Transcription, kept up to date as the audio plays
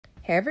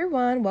Hey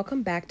everyone,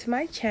 welcome back to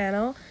my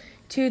channel.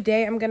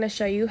 Today I'm going to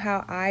show you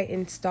how I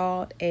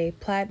installed a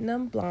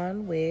platinum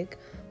blonde wig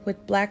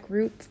with black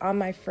roots on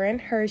my friend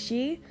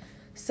Hershey.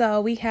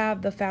 So we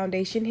have the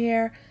foundation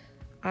here.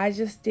 I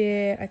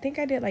think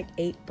I did like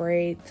 8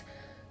 braids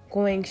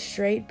going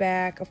straight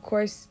back. Of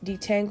course,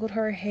 detangled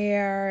her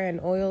hair and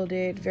oiled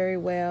it very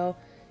well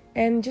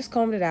and just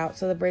combed it out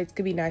so the braids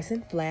could be nice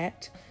and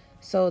flat.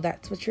 So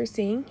that's what you're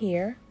seeing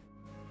here.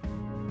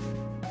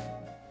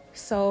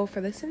 So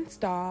for this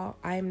install,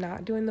 I'm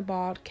not doing the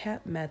bald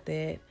cap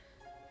method.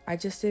 I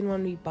just didn't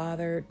want to be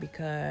bothered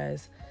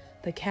because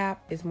the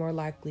cap is more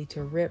likely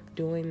to rip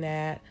doing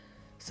that.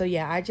 So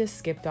yeah, I just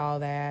skipped all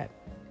that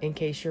in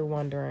case you're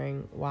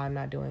wondering why I'm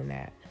not doing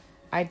that.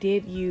 I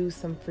did use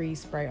some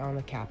freeze spray on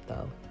the cap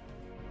though.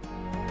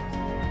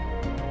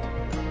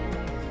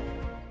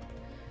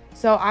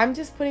 So I'm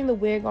just putting the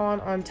wig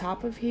on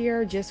top of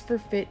here just for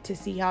fit to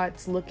see how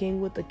it's looking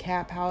with the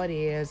cap, how it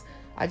is.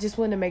 I just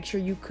wanted to make sure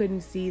you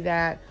couldn't see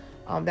that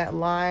that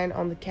line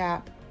on the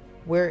cap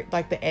where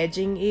like the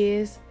edging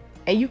is,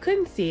 and you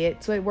couldn't see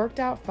it, so it worked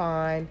out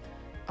fine.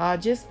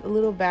 Just a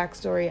little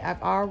backstory,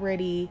 I've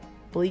already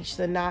bleached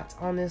the knots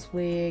on this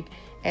wig,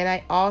 and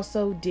I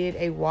also did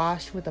a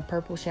wash with a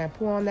purple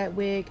shampoo on that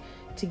wig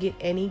to get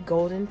any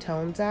golden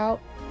tones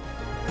out.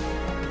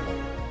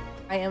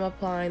 I am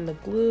applying the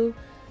glue.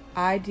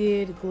 I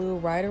did glue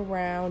right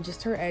around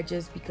just her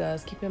edges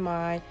because keep in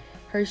mind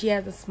Hershey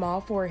has a small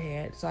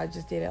forehead, so I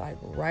just did it like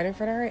right in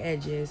front of her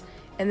edges,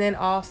 and then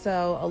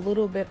also a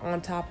little bit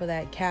on top of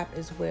that cap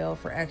as well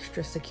for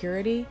extra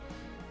security,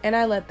 and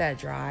I let that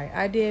dry.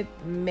 I did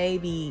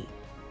maybe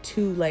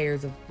 2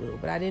 layers of glue,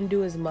 but I didn't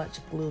do as much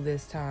glue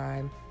this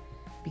time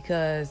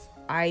because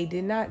I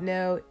did not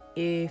know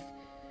if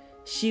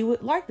she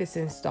would like this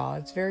install.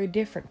 It's very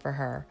different for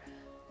her.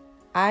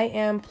 I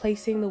am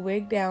placing the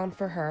wig down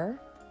for her,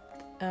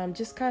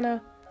 just kind of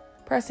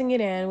pressing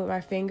it in with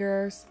my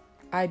fingers.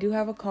 I do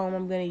have a comb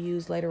I'm going to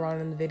use later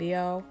on in the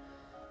video,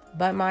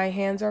 but my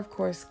hands are of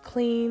course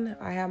clean.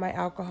 I have my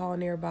alcohol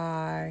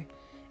nearby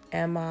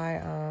and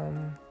my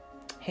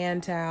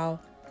hand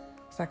towel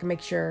so I can make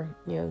sure,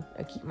 you know,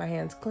 I keep my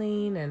hands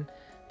clean and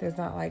there's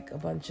not like a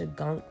bunch of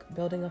gunk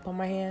building up on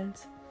my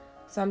hands.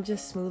 So I'm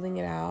just smoothing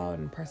it out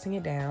and pressing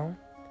it down.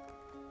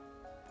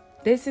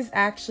 This is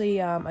actually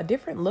a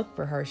different look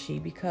for Hershey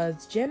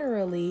because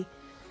generally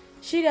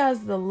she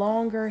does the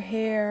longer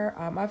hair.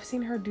 I've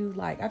seen her do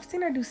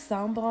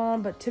some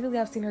blonde, but typically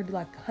I've seen her do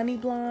like honey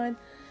blonde.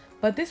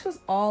 But this was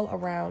all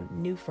around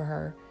new for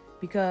her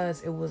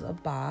because it was a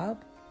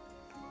bob.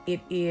 It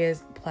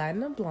is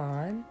platinum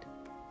blonde.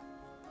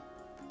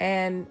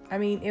 And I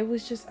mean, it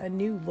was just a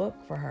new look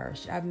for her.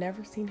 I've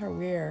never seen her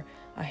wear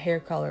a hair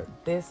color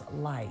this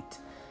light.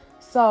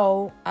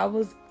 So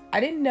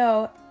I didn't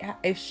know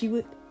if she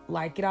would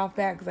like it off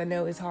bat because I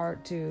know it's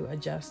hard to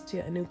adjust to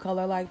a new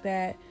color like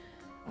that.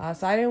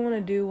 So I didn't want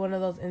to do one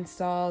of those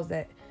installs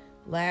that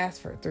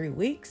last for 3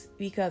 weeks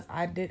because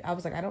I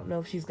was like, I don't know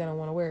if she's gonna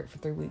want to wear it for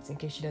 3 weeks in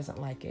case she doesn't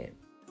like it.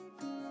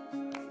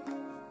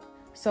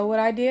 So what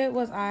I did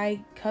was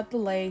I cut the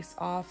lace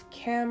off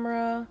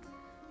camera.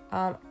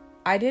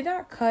 I did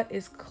not cut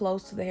as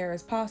close to the hair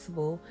as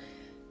possible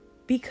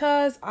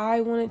because I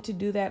wanted to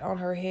do that on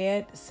her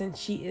head since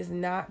she is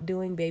not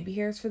doing baby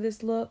hairs for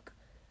this look.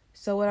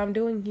 So what I'm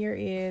doing here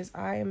is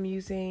I am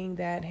using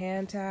that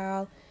hand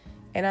towel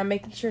and I'm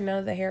making sure none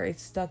of the hair is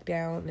stuck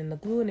down in the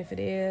glue, and if it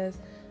is,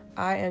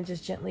 I am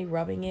just gently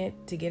rubbing it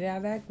to get it out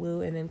of that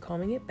glue and then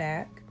combing it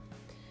back.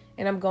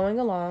 And I'm going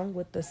along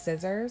with the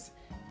scissors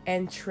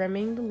and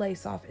trimming the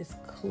lace off as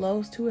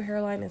close to a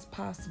hairline as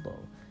possible.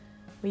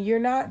 When you're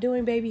not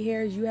doing baby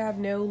hairs, you have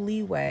no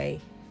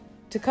leeway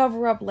to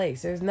cover up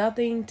lace. There's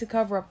nothing to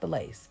cover up the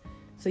lace.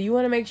 So you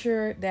want to make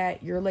sure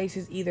that your lace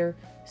is either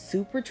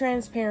super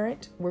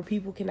transparent where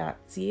people cannot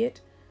see it,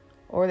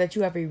 or that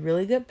you have a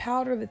really good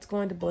powder that's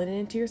going to blend it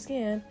into your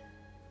skin.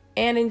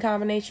 And in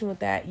combination with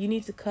that, you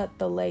need to cut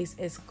the lace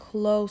as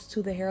close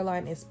to the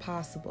hairline as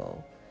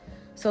possible.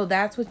 So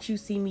that's what you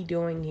see me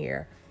doing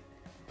here.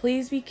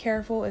 Please be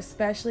careful,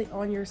 especially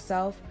on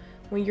yourself,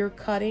 when you're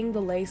cutting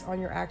the lace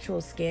on your actual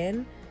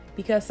skin,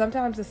 because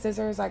sometimes the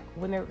scissors, like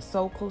when they're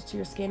so close to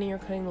your skin and you're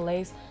cutting the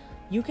lace,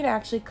 you can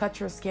actually cut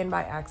your skin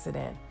by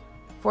accident.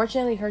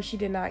 Fortunately, Hershey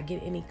did not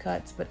get any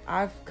cuts, but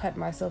I've cut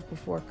myself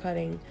before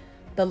cutting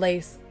the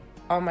lace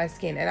on my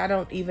skin, and I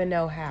don't even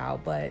know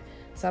how, but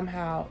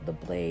somehow the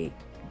blade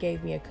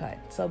gave me a cut.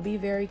 So be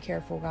very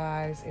careful,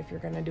 guys, if you're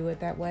gonna do it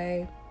that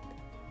way.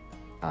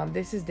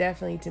 This is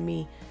definitely, to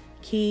me,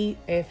 key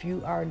if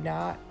you are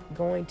not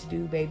going to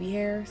do baby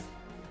hairs.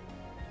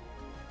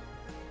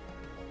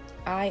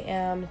 I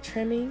am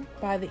trimming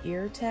by the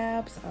ear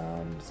tabs.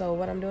 So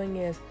what I'm doing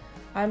is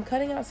I'm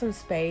cutting out some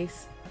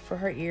space for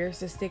her ears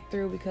to stick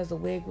through because the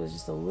wig was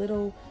just a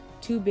little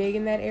too big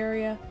in that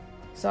area.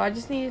 So I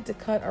just needed to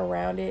cut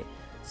around it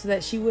so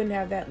that she wouldn't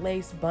have that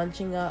lace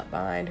bunching up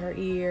behind her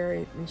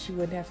ear, and she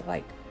wouldn't have to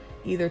like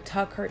either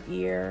tuck her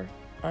ear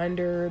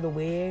under the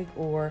wig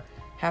or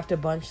have to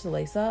bunch the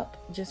lace up,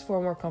 just for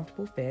a more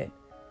comfortable fit.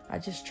 I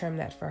just trimmed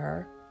that for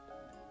her.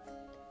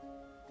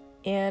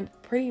 And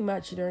pretty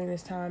much during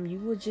this time, you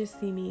will just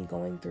see me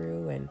going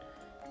through and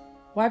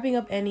wiping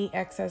up any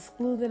excess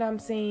glue that I'm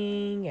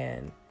seeing.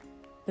 And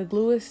the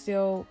glue is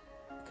still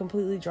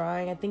completely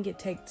drying. I think I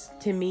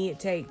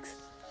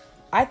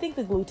think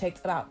the glue takes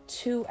about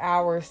 2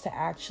 hours to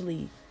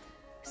actually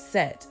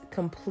set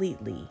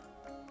completely,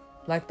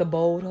 like the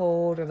Bold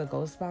Hold or the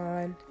Ghost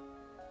Bond.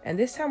 And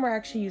this time we're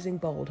actually using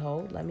Bold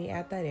Hold. Let me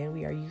add that in.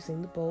 We are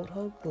using the Bold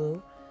Hold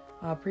glue.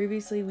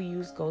 Previously we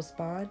used Ghost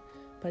Bond,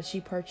 but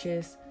she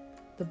purchased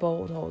the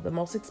Bold Hold, the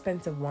most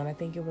expensive one. I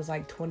think it was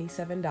like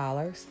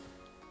 $27.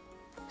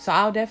 So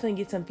I'll definitely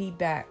get some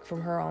feedback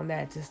from her on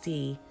that to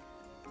see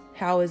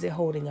how is it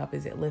holding up.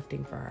 Is it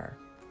lifting for her?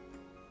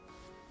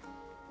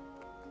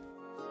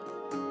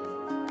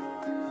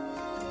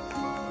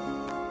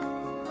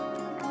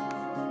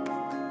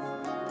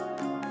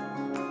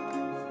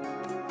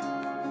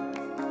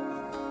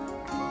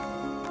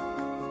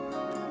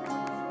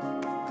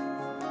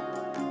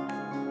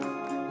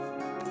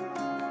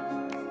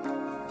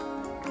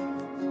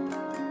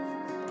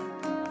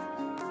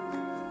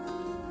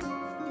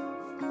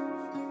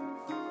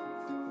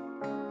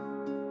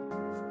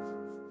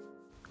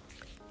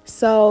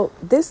 So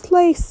this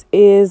lace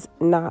is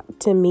not,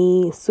 to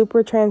me,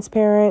 super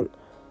transparent.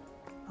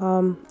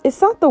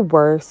 It's not the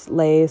worst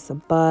lace,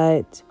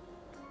 but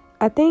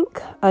I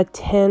think a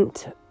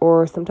tint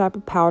or some type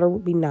of powder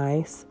would be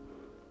nice.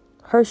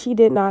 Hershey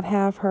did not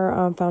have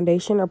her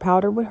foundation or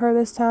powder with her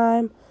this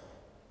time,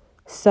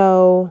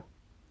 so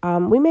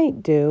we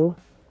made do.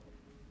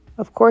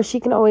 Of course, she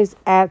can always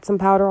add some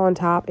powder on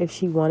top if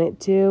she wanted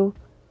to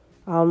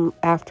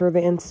after the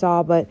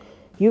install, but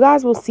you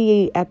guys will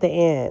see at the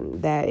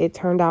end that it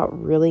turned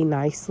out really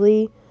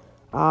nicely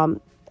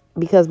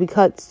because we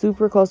cut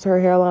super close to her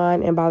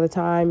hairline, and by the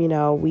time, you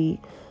know, we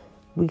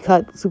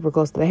cut super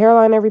close to the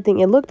hairline and everything,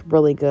 it looked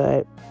really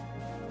good.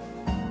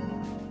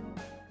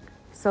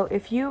 So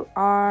if you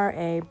are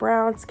a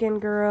brown skin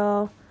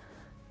girl,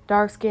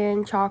 dark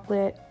skin,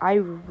 chocolate, I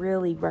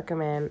really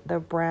recommend the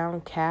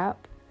brown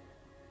cap.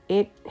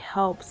 It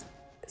helps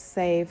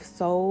save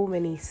so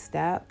many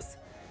steps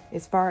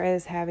as far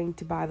as having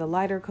to buy the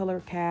lighter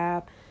color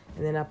cap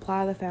and then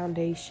apply the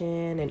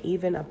foundation and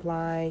even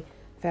apply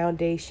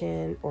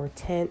foundation or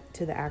tint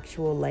to the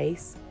actual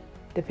lace,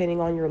 depending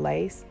on your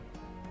lace.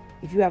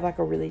 If you have like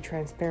a really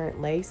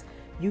transparent lace,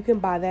 you can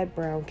buy that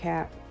brown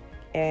cap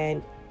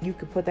and you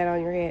could put that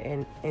on your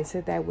head and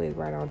set that wig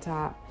right on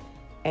top,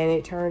 and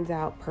it turns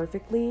out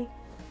perfectly.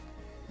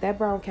 That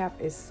brown cap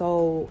is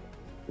so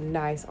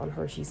nice on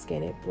Hershey's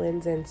skin. It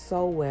blends in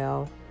so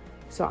well.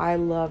 So I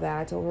love that.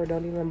 I told her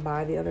don't even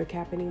buy the other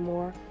cap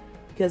anymore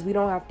because we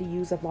don't have to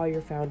use up all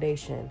your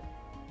foundation.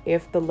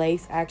 If the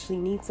lace actually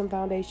needs some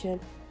foundation,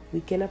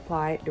 we can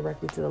apply it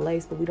directly to the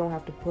lace, but we don't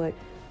have to put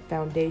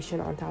foundation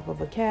on top of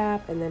a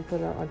cap and then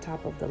put it on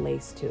top of the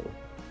lace too.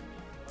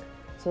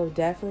 So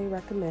definitely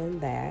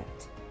recommend that.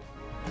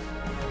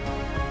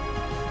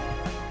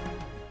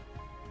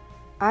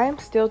 I am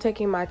still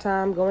taking my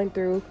time going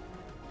through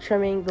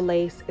trimming the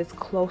lace as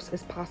close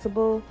as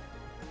possible.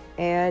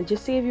 And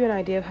just to give you an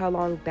idea of how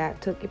long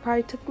that took, it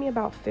probably took me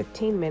about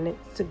 15 minutes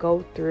to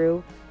go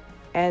through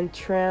and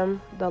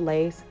trim the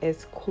lace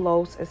as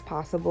close as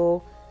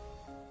possible.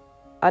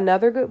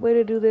 Another good way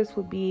to do this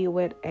would be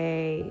with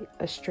a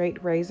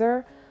straight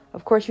razor.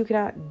 Of course, you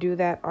cannot do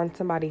that on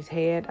somebody's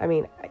head. I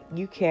mean,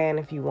 you can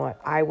if you want.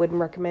 I wouldn't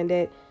recommend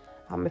it.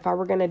 If I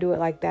were going to do it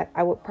like that,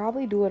 I would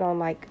probably do it on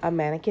like a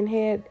mannequin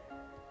head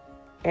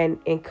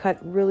and cut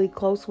really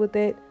close with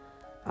it.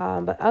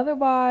 But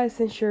otherwise,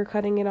 since you're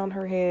cutting it on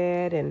her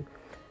head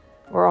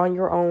or on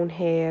your own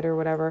head or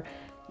whatever,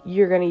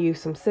 you're going to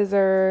use some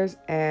scissors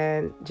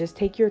and just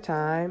take your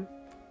time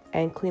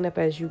and clean up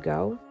as you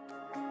go.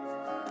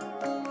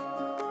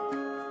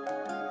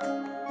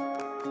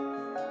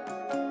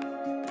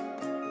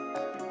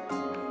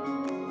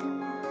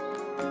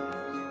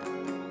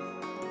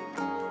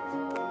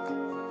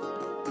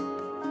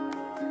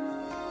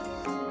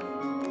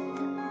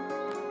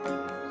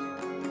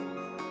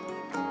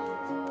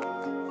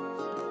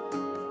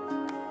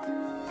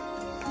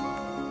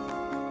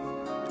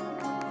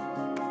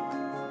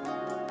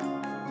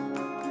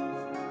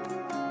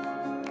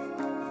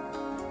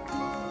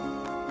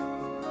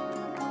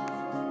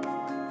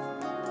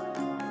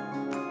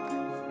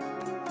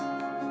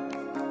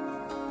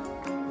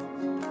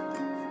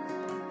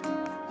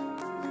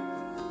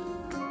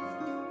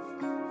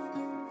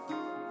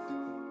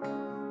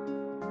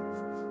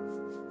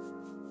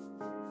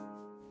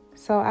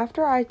 So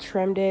after I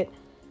trimmed it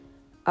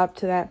up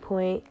to that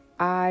point,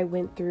 I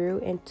went through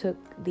and took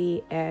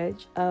the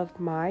edge of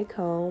my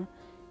comb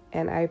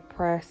and I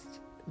pressed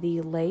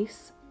the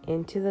lace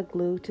into the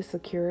glue to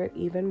secure it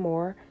even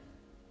more.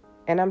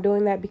 And I'm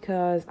doing that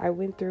because I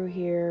went through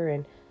here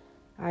and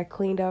I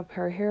cleaned up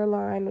her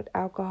hairline with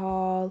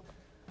alcohol.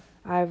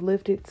 I've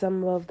lifted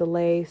some of the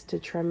lace to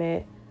trim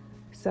it.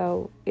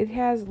 So it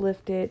has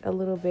lifted a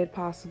little bit,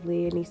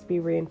 possibly. It needs to be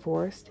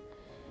reinforced.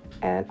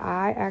 And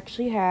I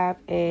actually have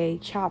a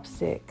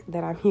chopstick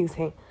that I'm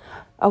using,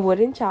 a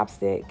wooden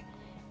chopstick,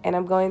 And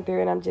I'm going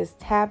through and I'm just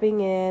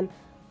tapping in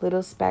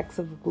little specks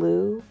of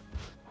glue.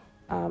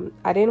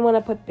 I didn't want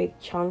to put big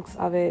chunks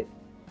of it.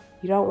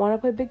 You don't want to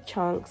put big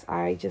chunks.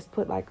 I just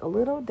put like a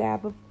little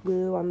dab of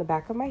glue on the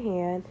back of my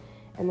hand,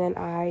 and then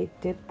I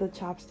dipped the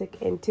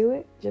chopstick into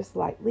it just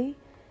lightly.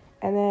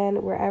 And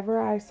then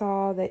wherever I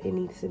saw that it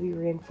needs to be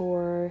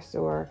reinforced,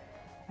 or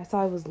I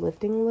saw it was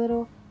lifting a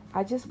little,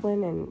 I just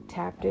went and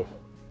tapped it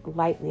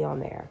lightly on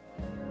there.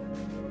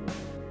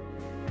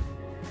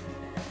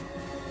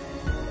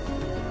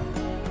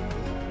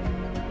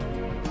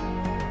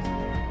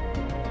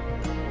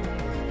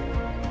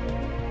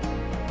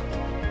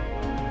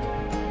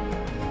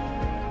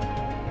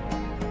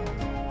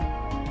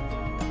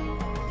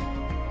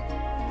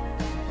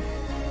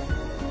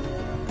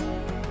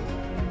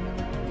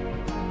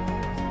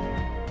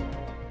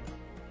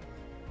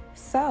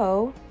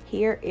 So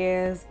here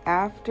is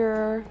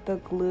after the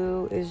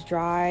glue is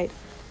dried,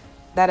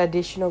 that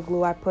additional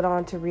glue I put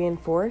on to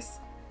reinforce,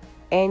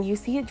 and you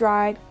see it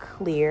dried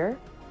clear.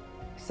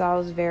 So I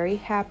was very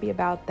happy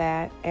about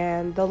that.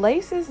 And the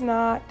lace is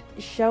not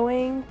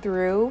showing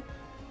through.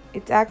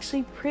 It's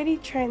actually pretty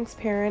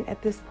transparent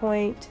at this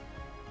point.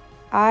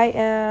 I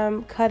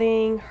am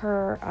cutting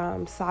her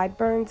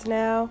sideburns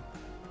now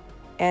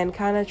and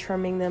kind of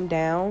trimming them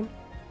down,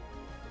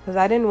 because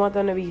I didn't want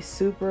them to be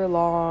super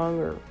long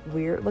or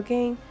weird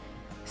looking.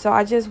 So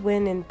I just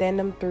went and thinned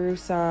them through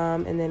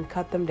some and then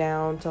cut them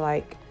down to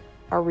like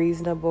a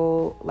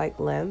reasonable like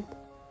length.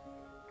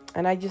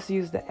 And I just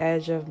used the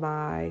edge of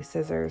my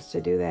scissors to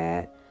do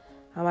that.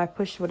 I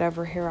pushed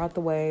whatever hair out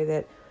the way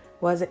that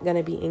wasn't going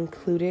to be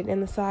included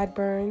in the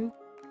sideburn.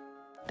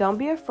 Don't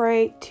be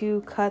afraid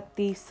to cut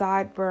the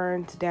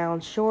sideburns down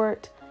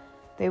short.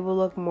 They will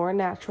look more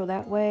natural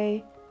that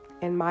way,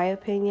 in my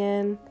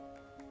opinion.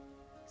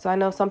 So I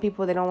know some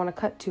people, they don't want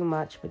to cut too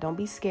much, but don't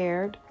be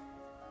scared.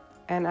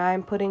 And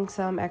I'm putting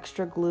some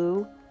extra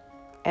glue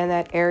in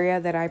that area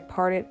that I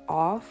parted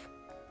off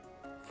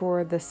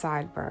for the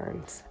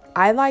sideburns.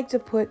 I like to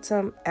put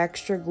some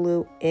extra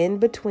glue in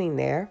between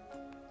there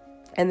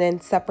and then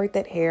separate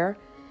that hair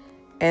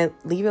and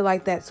leave it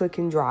like that so it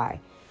can dry.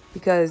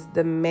 Because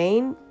the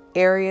main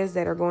areas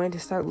that are going to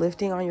start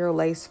lifting on your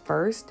lace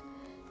first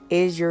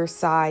is your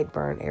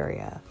sideburn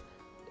area.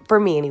 For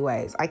me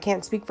anyways. I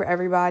can't speak for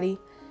everybody,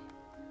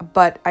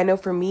 but I know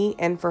for me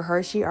and for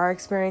Hershey, our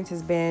experience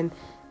has been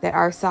that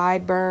our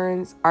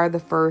sideburns are the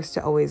first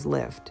to always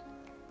lift.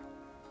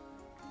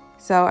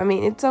 So, I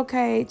mean, it's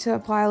okay to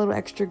apply a little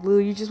extra glue.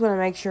 You just want to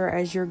make sure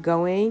as you're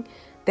going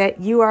that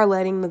you are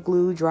letting the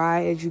glue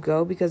dry as you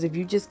go. Because if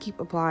you just keep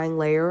applying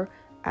layer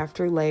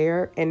after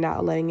layer and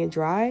not letting it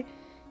dry,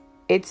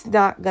 it's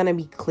not going to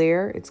be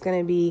clear. It's going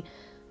to be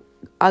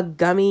a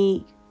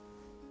gummy,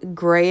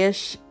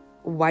 grayish,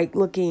 white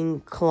looking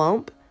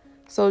clump.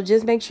 So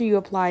just make sure you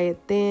apply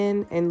it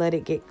thin and let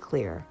it get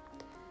clear.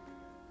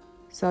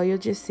 So you'll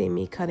just see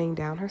me cutting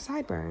down her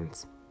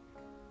sideburns.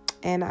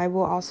 And I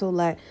will also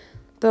let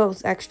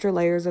those extra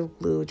layers of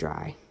glue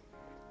dry.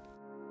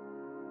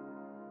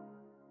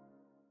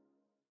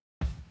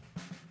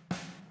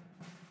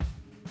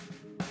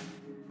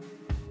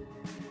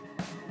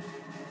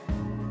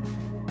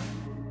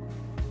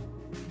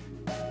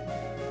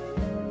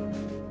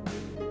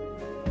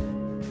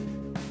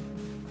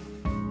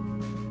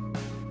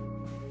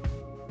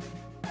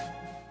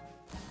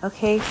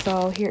 Okay,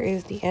 so here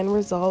is the end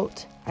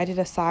result. I did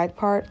a side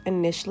part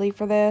initially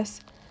for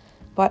this,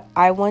 but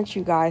I want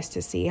you guys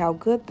to see how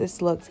good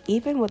this looks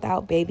even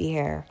without baby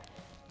hair.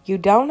 You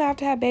don't have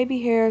to have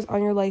baby hairs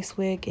on your lace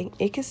wig, and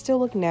it can still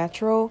look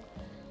natural.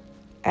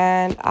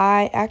 And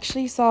I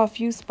actually saw a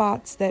few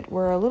spots that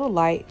were a little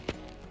light,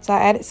 so I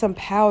added some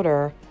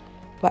powder,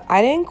 but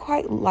I didn't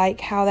quite like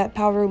how that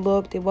powder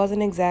looked. It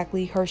wasn't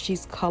exactly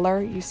Hershey's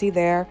color. You see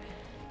there,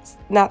 it's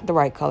not the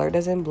right color. It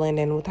doesn't blend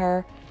in with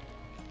her.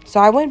 So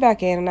I went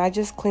back in and I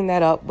just cleaned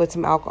that up with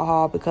some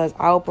alcohol, because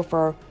I would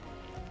prefer,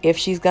 if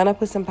she's gonna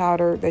put some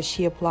powder, that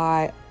she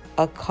apply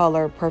a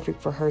color perfect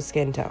for her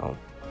skin tone.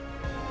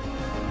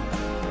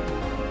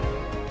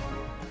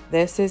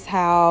 This is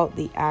how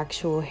the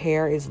actual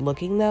hair is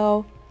looking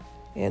though.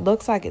 It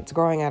looks like it's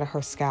growing out of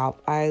her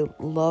scalp. I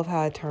love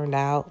how it turned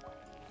out.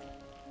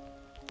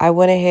 I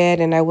went ahead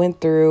and I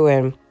went through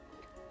and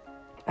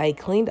I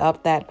cleaned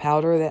up that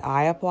powder that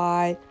I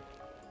applied,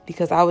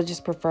 because I would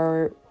just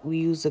prefer we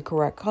use the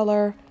correct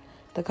color.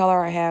 The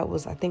color I had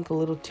was, I think, a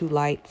little too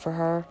light for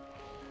her.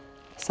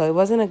 So it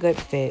wasn't a good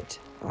fit.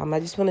 I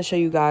just want to show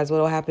you guys what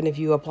will happen if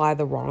you apply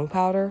the wrong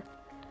powder.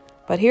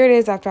 But here it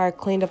is after I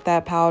cleaned up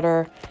that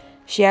powder.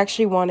 She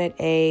actually wanted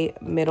a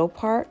middle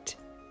part.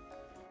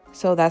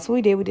 So that's what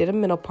we did. We did a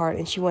middle part,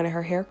 and she wanted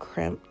her hair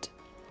crimped.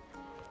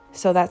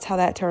 So that's how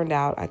that turned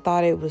out. I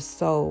thought it was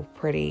so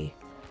pretty,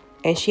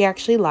 and she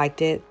actually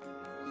liked it.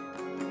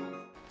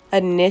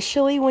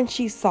 Initially, when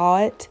she saw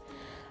it,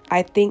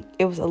 I think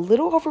it was a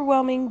little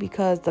overwhelming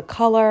because the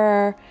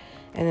color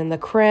and then the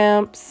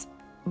crimps,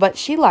 but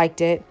she liked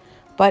it.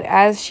 But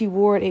as she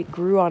wore it, it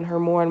grew on her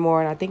more and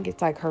more, and I think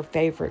it's like her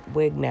favorite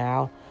wig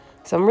now.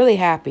 So I'm really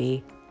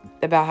happy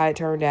about how it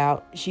turned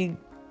out. She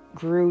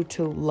grew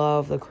to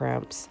love the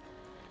crimps.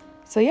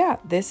 So yeah,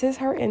 this is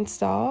her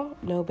install.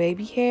 No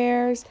baby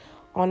hairs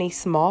on a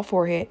small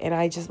forehead. And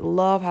I just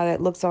love how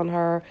that looks on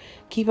her.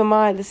 Keep in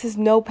mind, this is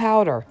no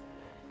powder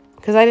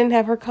because I didn't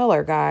have her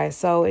color, guys.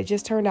 So it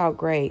just turned out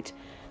great.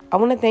 I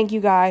want to thank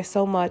you guys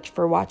so much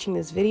for watching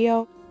this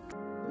video.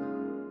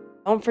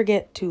 Don't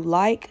forget to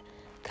like,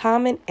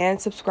 comment, and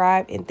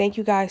subscribe. And thank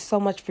you guys so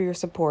much for your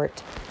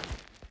support.